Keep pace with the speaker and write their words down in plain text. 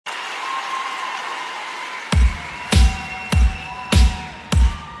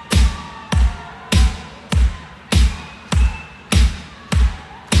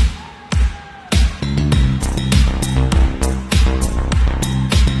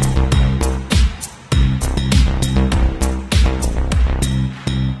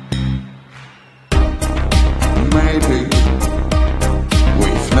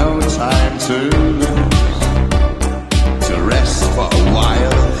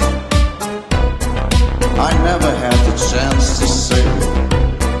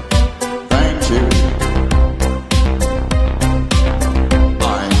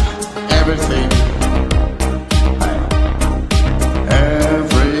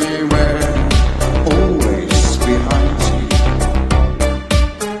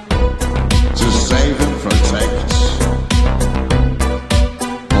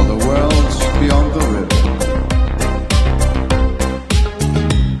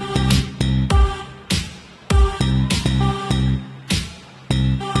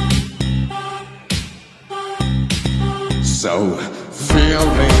So feel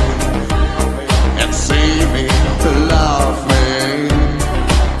me and see me, love me.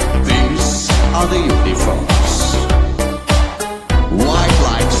 These are the uniforms. White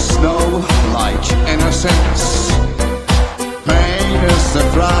like snow, like innocence. Pain is the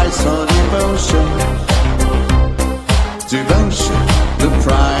price of devotion. Devotion, the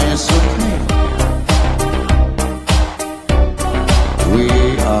price of pain. We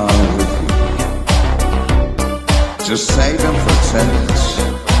are with you to save and protect.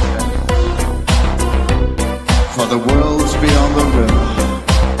 For the world's beyond the river.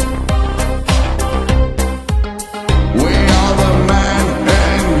 We are the men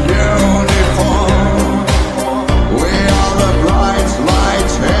in uniform. We are the bright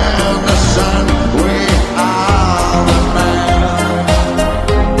light in the sun. We are the men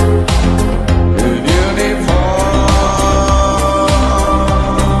in uniform.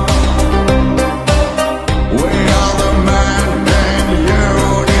 We are the men in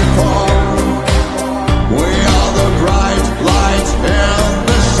uniform. We are the bright light in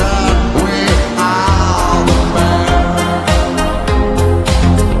the sun. We are the men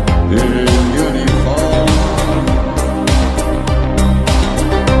in uniform.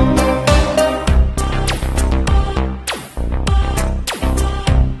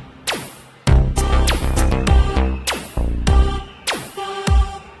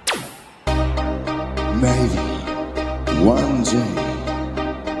 Maybe one day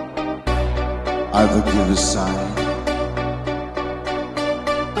I will give a sign,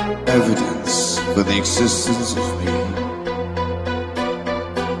 evidence for the existence of me,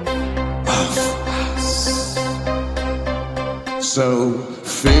 of us. So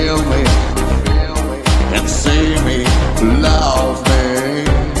feel me and see me, love me.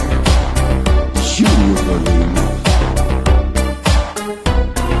 You believe.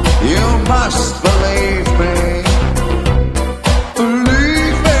 You must believe me.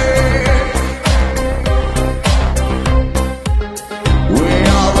 Believe me. We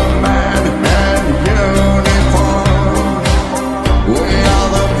are the men in uniform. We are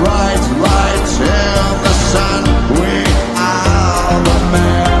the bright lights in the sun. We are the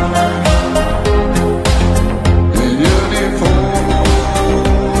men in uniform.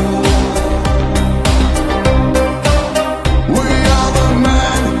 We are the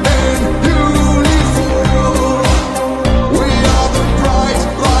men in uniform. We are the bright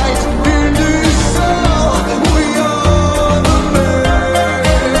light in the sun. We are the men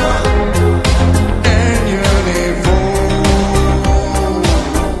in uniform.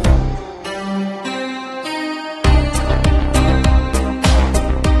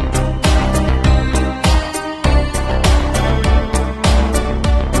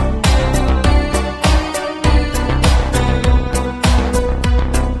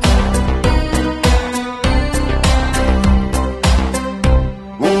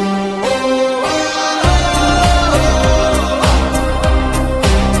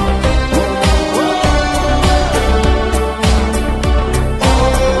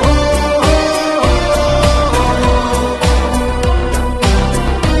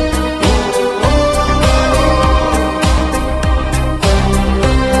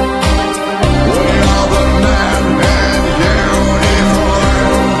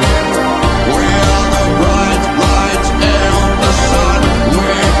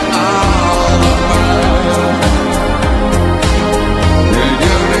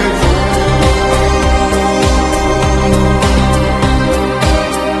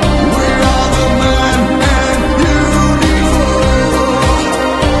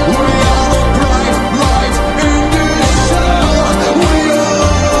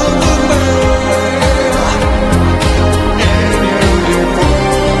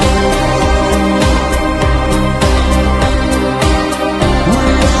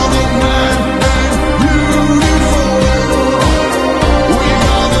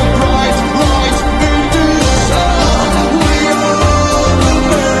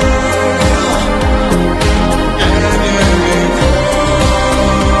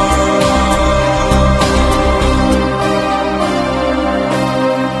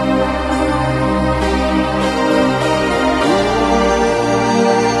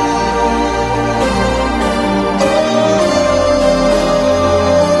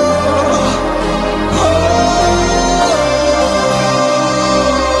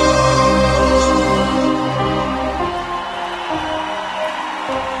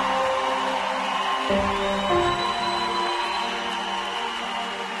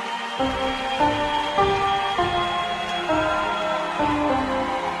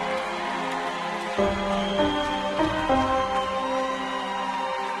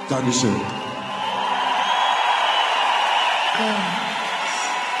 Dankeschön. Girl,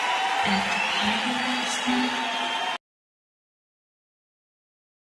 at the party last night.